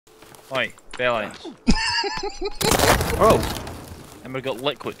Oi, Bellines. Oh! And we've got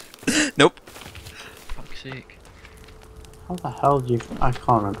liquid. Nope. Fuck's sake. How the hell do you... I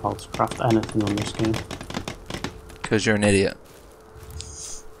can't remember how to craft anything on this game. Because you're an idiot.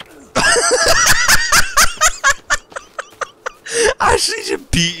 Ashley just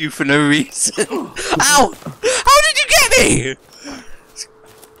beat you for no reason. Ow! How did you get me?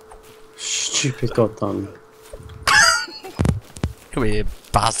 Stupid goddamn. Come here, you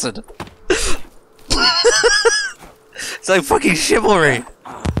bastard. It's like fucking chivalry.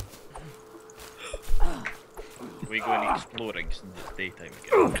 We going exploring since it's daytime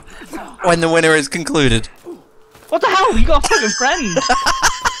again. When the winner is concluded. What the hell? You got a fucking friend!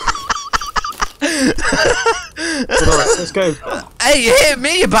 Alright, let's go. Hey, you hit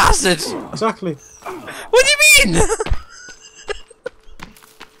me, you bastard! Exactly. What do you mean?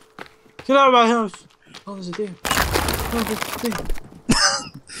 Get out of my house! Oh, there's a deer. Oh, there's a deer.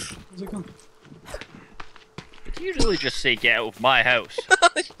 Where's it gone? Did you really just say get out of my house?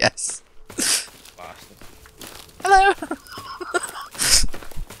 Yes. Bastard. Hello.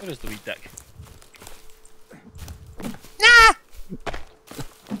 Where is the wee dick? Nah.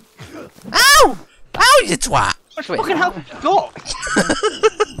 Ow! Ow, you twat! What fucking health have you got?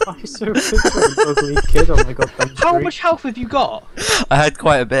 Why is there a picture of an ugly kid on my goddamn How street? much health have you got? I had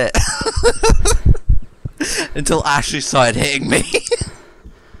quite a bit. Until Ashley started hitting me.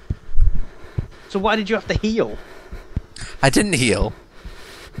 So why did you have to heal? I didn't heal.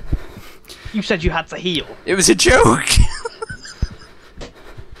 You said you had to heal. It was a joke.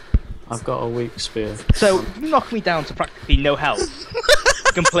 I've got a weak spear. So you knock me down to practically no health.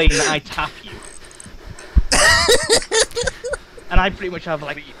 Complain that I tap you. And I pretty much have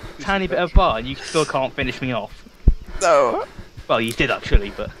like a tiny bit of bar and you still can't finish me off. No. Well, you did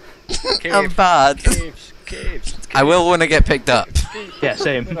actually, but... I'm bad. Caves. I will when I get picked up. Yeah,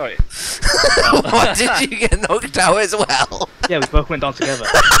 same. Right. What, did you get knocked out as well? Yeah, we both went down together.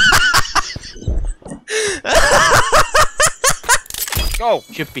 Go!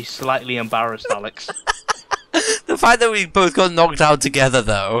 Should be slightly embarrassed, Alex. The fact that we both got knocked out together,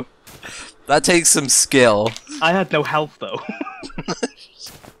 though, that takes some skill. I had no health, though.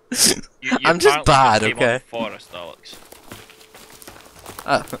 You I'm just apparently bad, came okay? on the forest, Alex.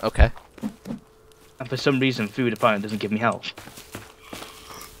 Oh, okay. And for some reason, food apparently doesn't give me health.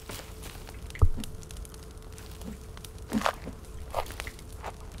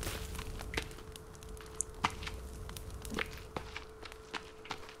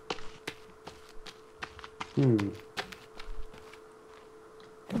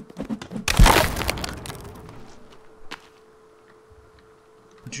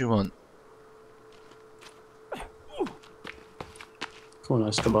 What do you want? Come on,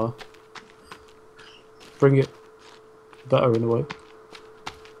 Escobar. Bring it. Better in a way.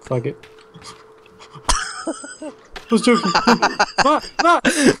 Flag it. I was joking. Matt!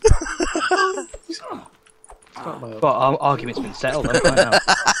 But our argument's been settled, hasn't it, now?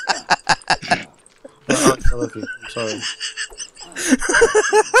 I love you. I'm sorry.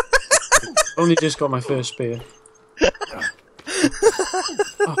 Only just got my first spear.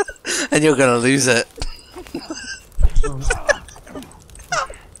 And you're gonna lose it.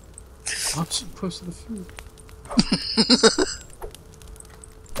 I'm so close to the food.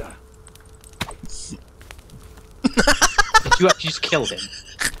 Did you actually just kill him?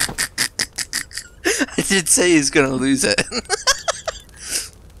 I did say he's gonna lose it.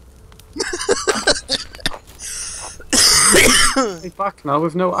 He's back now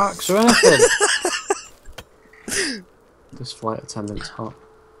with no axe or anything. This flight attendant's hot.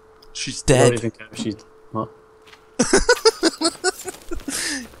 She's I don't dead. even care if she's hot.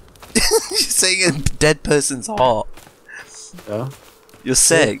 You're saying a dead person's hot. Yeah, You're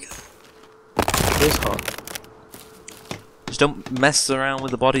sick. it is hot. Just don't mess around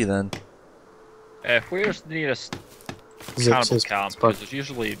with the body then. Where's the nearest Zix cannibal is camp? but Because there's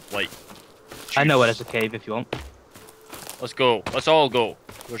usually, like... I know where there's a cave if you want. Let's go. Let's all go.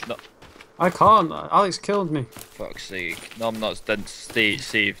 There's no... I can't. Alex killed me. Fuck's sake. Numbnuts didn't stay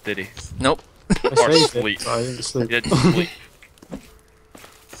safe, did he? Nope. I Or saved sleep. it, but I didn't He sleep. didn't sleep.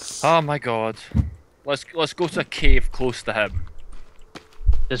 Oh my god. Let's go to a cave close to him.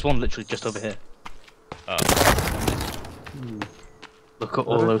 There's one literally just over here. Oh. Look at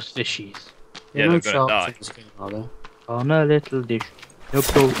all those fishies. Yeah, no they're gonna sharks die. in this game, are there? On a little dish. No,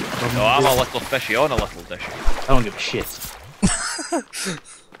 No, I'm a little fishy on a little dish. I don't give a shit.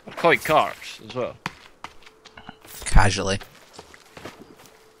 They're quite carbs as well. Casually.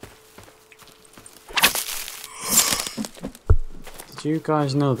 Did you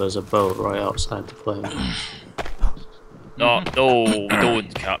guys know there's a boat right outside the plane? No, no,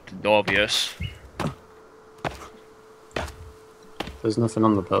 don't, Captain Obvious. There's nothing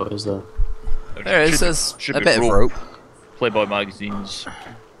on the boat, is there? There is. There's a bit of rope. Playboy magazines,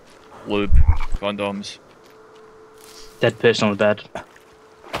 lube, condoms, Dead person on the bed.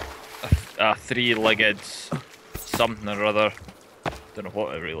 a three-legged something or other. Don't know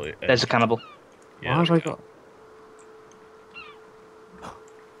what it really is. There's a cannibal. Yeah, What have I there's a-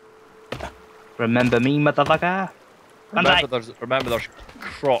 got? Remember me, motherfucker? Remember there's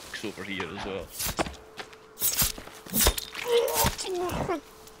crocs over here as well.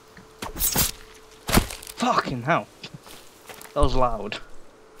 Fucking hell. That was loud.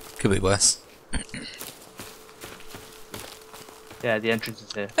 Could be worse. Yeah, the entrance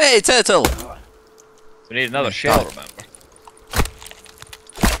is here. Hey, turtle! We need another Yeah, shell, die. remember?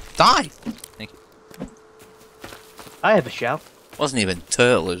 Die! Thank you. I have a shell. Wasn't even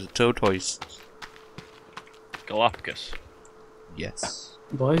turtle, it was a tortoise. Galapagos. Yes.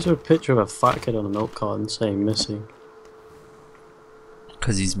 Why is there a picture of a fat kid on a milk carton saying missing?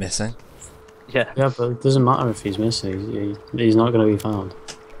 Because he's missing. Yeah. Yeah, but it doesn't matter if he's missing. He's not going to be found.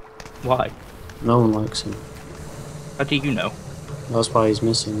 Why? No one likes him. How do you know? That's why he's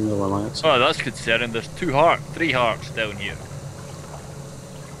missing. No one likes him. Oh, that's concerning. There's 3 hearts down here.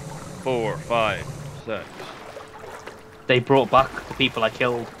 4, 5, 6. They brought back the people I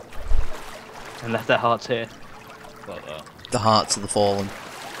killed and left their hearts here. Like that. The hearts of the fallen.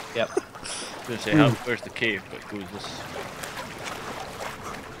 Yep. I was gonna say, where's the cave? But it goes this.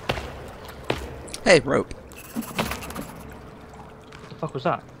 Hey, rope. What the fuck was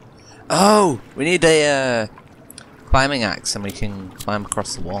that? Oh! We need a climbing axe and we can climb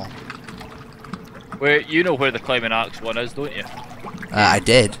across the wall. Where you know where the climbing axe one is, don't you? I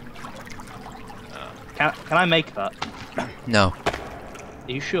did. Can I make that? No.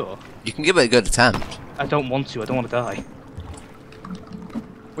 Are you sure? You can give it a good attempt. I don't want to. I don't want to die.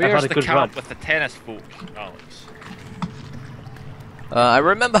 Where's had a the good camp run. with the tennis folk, Alex? I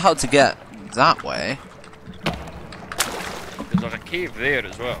remember how to get that way. Because there's a cave there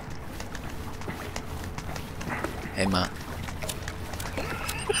as well. Hey, man.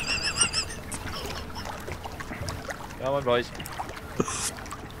 Come on, boys.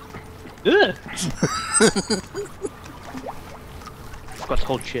 Ugh. I've got to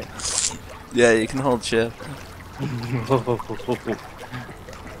hold shit. Yeah, you can hold shit.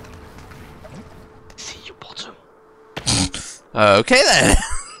 See you bottom. Okay then.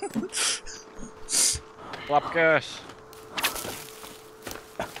 Galapagos.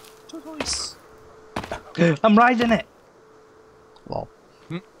 I'm riding it. Well.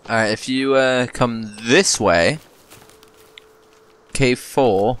 Alright, if you come this way, cave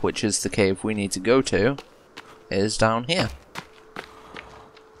 4, which is the cave we need to go to, is down here.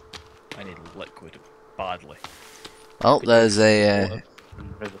 I need liquid badly. Oh, there's a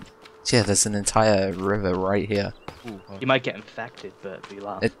River. yeah, there's an entire river right here. Ooh, You might get infected, but be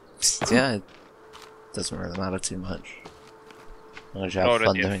laugh. It doesn't really matter too much. I'm gonna have fun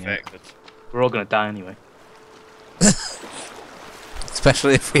already doing it. affected. We're all gonna die anyway.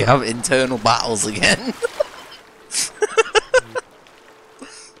 Especially if we have internal battles again.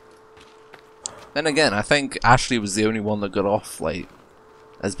 Then again, I think Ashley was the only one that got off, like,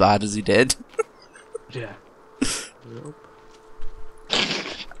 as bad as he did. Yeah.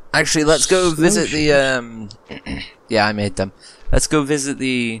 Actually, let's go visit the, yeah, I made them. Let's go visit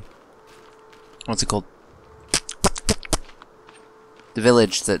the... What's it called? The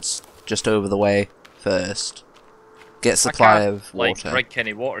village that's just over the way first. Get supply I can't, of water. like, drink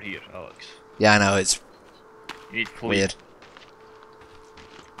any water here, Alex. Yeah, I know, it's You need clean. weird.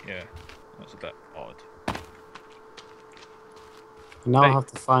 Yeah, that's a bit odd. Now I Right. have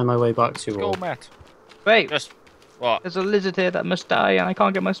to find my way back to Go, all. Matt. Wait, Just what? there's a lizard here that must die, and I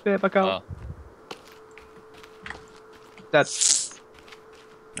can't get my spear back out. That's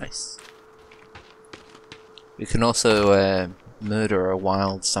Nice. We can also murder a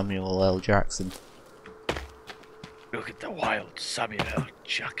wild Samuel L. Jackson Look at the wild Samuel L.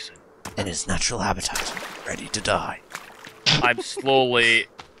 Jackson. in his natural habitat, ready to die. I'm slowly.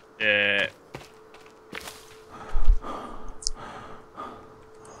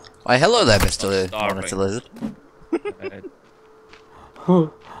 Why, hello there, Mr. starving. Monitor Lizard.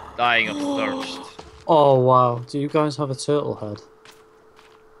 Dying of thirst. Oh wow, do you guys have a turtle head?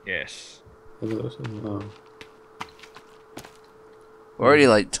 Yes. Oh. We're already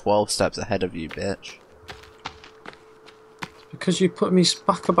like 12 steps ahead of you, bitch. Because you put me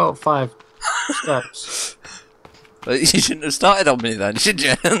back about 5 steps. But you shouldn't have started on me then, should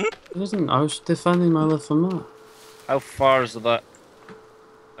you? It isn't, I was defending my left for Matt. How far is that?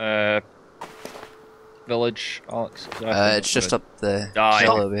 village, Alex? It's just up the Ah,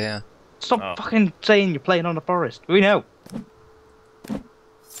 hill yeah. over here. Stop Oh. fucking saying you're playing on the forest. We know.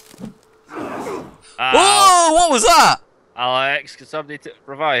 Whoa! What was that? Alex, can somebody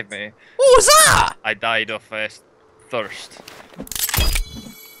revive me? What was that? I died of thirst.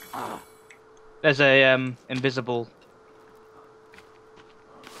 There's a invisible.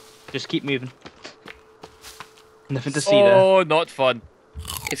 Just keep moving. Nothing to see there. Oh, not fun.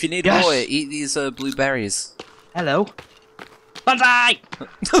 If you need Yes! more, eat these blueberries. Hello. Banzai!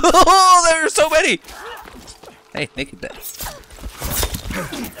 Oh, there are so many! Hey, naked bit.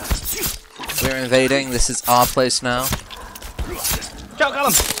 We're invading. This is our place now. Go,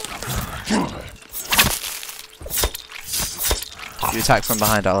 got him! You attack from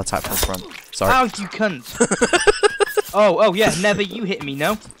behind, I'll attack from front. Sorry. Ow, you cunt! oh, yeah, never you hit me,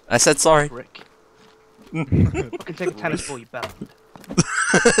 no? I said sorry. Brick. Fucking take a tennis ball, you bell.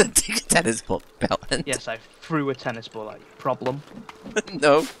 Take a tennis ball, Bellend. Yes, I threw a tennis ball at you. Problem?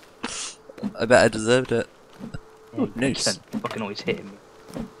 No. I bet I deserved it. Oh, You noose. cunt. Fucking always hitting me.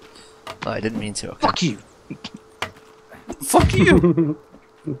 Oh, I didn't mean to. Okay. Fuck you! Fuck you!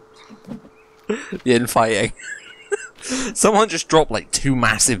 The infighting. Someone just dropped like 2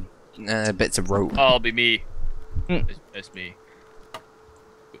 massive bits of rope. Oh, it'll be me. Hmm. It's me.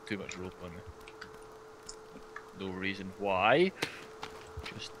 Got too much rope on me. No reason why.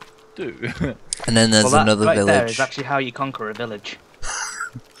 Just do. And then there's Well, that another right there village. is actually how you conquer a village.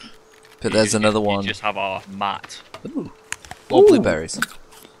 But there's another one. You just have a mat. Ooh. More blueberries.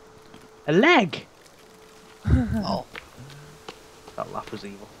 A leg! Oh. That laugh was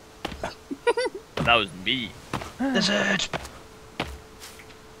evil. That was me. Lizard!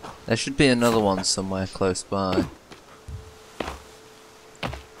 There should be another one somewhere close by.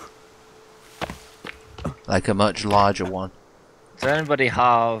 Like a much larger one. Does anybody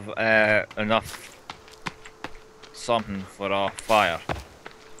have enough something for our fire?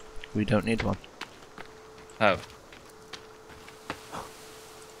 We don't need one. How?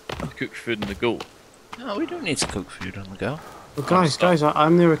 Cook food in the go. No, we don't need to cook food on the go. Well, guys,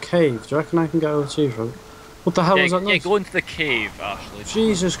 I'm near a cave. Do you reckon I can get over to you? What the hell was that Yeah, noise? go into the cave, Ashley.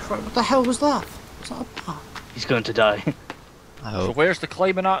 Jesus Christ, what the hell was that? Was that a bat? He's going to die. I So hope. where's the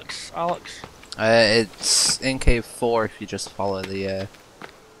climbing axe, Alex? It's in cave 4 if you just follow the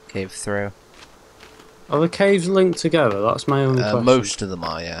cave through. Are the caves linked together? That's my only question. Most of them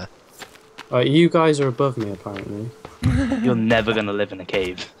are, yeah. Right, you guys are above me, apparently. You're never gonna live in a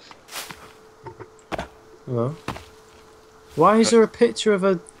cave. Hello? Why is there a picture of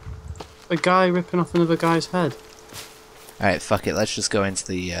a guy ripping off another guy's head? Alright, fuck it, let's just go into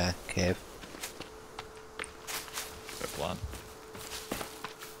the cave. Fair plan.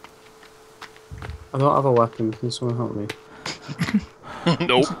 I don't have a weapon, can someone help me?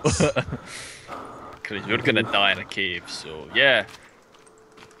 Nope. Because you're gonna die in a cave, so yeah.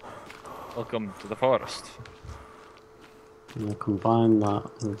 Welcome to the forest. I'm gonna combine that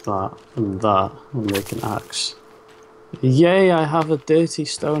with that and that and make an axe. Yay, I have a dirty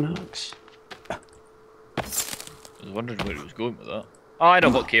stone axe. I was wondering where he was going with that. Oh, I know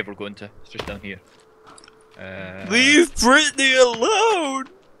what cave we're going to. It's just down here. Leave Brittany alone!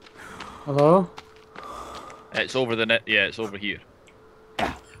 Hello? It's over the net. Yeah, it's over here.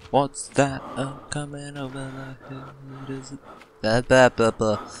 What's that? Coming over the hood, is it? Blah, blah, blah,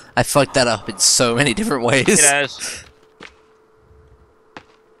 blah. I fucked that up in so many different ways. It is.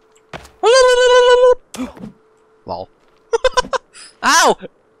 Lol. Ow!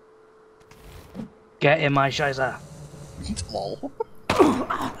 Get in my shizer. Lol.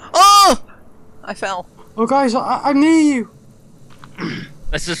 Oh! I fell. Oh guys, I'm near you!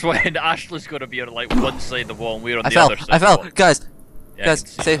 This is when Ashley's gonna be on like one side of the wall and we're on I the fell. other side. I fell. Of the wall. Guys, Yeah, I guys,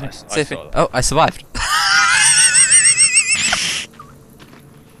 can see save me. that. I Save me. saw that. Oh, I survived.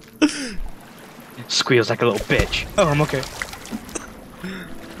 Squeals like a little bitch. Oh, I'm okay. I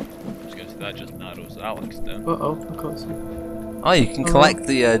was gonna say that just narrows Alex down. Uh-oh, I can't see. Oh, you can collect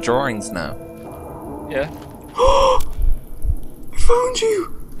the drawings now. Yeah. I found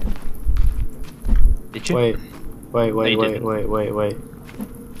you! Did you? Wait. you didn't. Wait.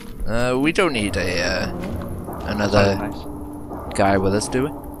 We don't need a Sounded another nice. guy with us, do we?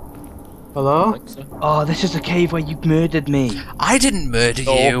 Hello? Think so. Oh, this is the cave where you murdered me. I didn't murder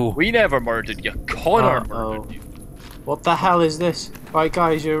No, you. we never murdered you. Connor Uh-oh. murdered you. What the hell is this? Right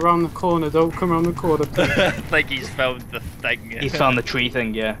guys, you're around the corner, don't come around the corner, please. I think he's found the thing. He's found the tree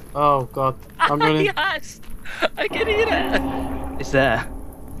thing, yeah. Oh god, I'm running. Yes! I can hear it! It's there.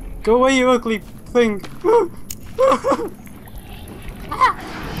 Go away, you ugly thing!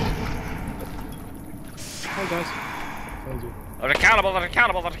 Hi guys. Found you. There's a cannibal, there's a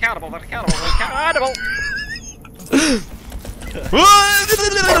cannibal, there's a cannibal, there's a cannibal, there's a cannibal!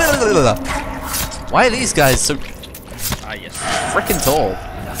 Why are these guys so Ah, yes. freaking tall?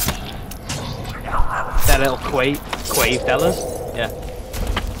 That little quave fellas? Yeah.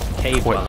 Cave Wait. man.